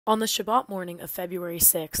On the Shabbat morning of February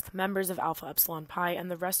 6th, members of Alpha Epsilon Pi and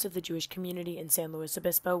the rest of the Jewish community in San Luis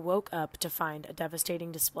Obispo woke up to find a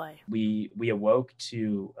devastating display. We awoke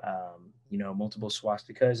to multiple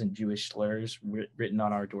swastikas and Jewish slurs written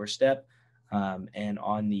on our doorstep and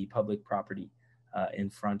on the public property in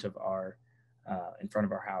front of our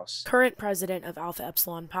house. Current president of Alpha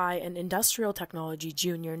Epsilon Pi and Industrial Technology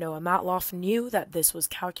Junior Noah Matloff knew that this was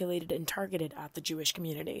calculated and targeted at the Jewish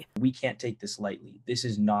community. We can't take this lightly. This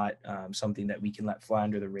is not something that we can let fly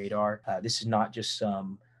under the radar. This is not just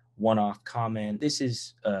some one-off comment. This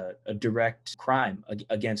is a direct crime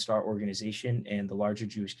against our organization and the larger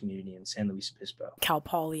Jewish community in San Luis Obispo. Cal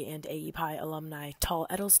Poly and AEPI alumni Tal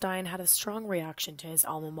Edelstein had a strong reaction to his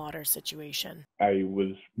alma mater situation. I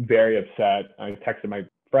was very upset. I texted my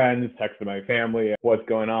friends, texted my family, what's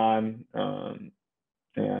going on, and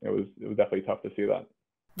it was definitely tough to see that.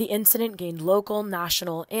 The incident gained local,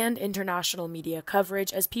 national, and international media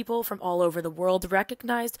coverage as people from all over the world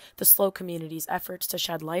recognized the SLO community's efforts to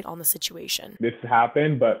shed light on the situation. This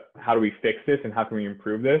happened, but how do we fix this and how can we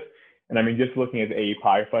improve this? And I mean, just looking at the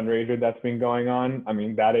AEPI fundraiser that's been going on, I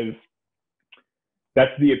mean, that's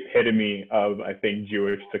the epitome of, I think,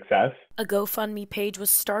 Jewish success. A GoFundMe page was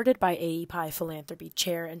started by AEPI Philanthropy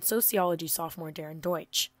Chair and Sociology sophomore Darren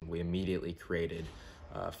Deutsch. We immediately created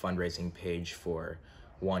a fundraising page for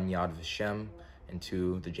one, Yad Vashem, and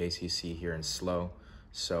two, the JCC here in SLO.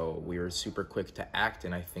 So we were super quick to act,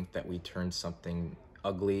 and I think that we turned something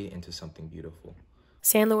ugly into something beautiful.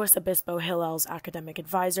 San Luis Obispo Hillel's academic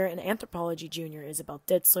advisor and anthropology junior Isabel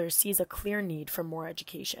Ditzler sees a clear need for more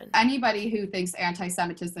education. Anybody who thinks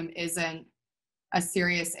anti-Semitism isn't a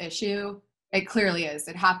serious issue, it clearly is.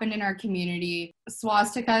 It happened in our community.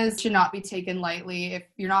 Swastikas should not be taken lightly. If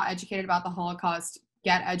you're not educated about the Holocaust,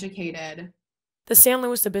 get educated. The San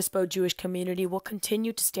Luis Obispo Jewish community will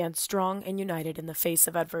continue to stand strong and united in the face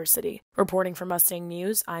of adversity. Reporting for Mustang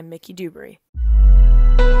News, I'm Mickey Dewberry.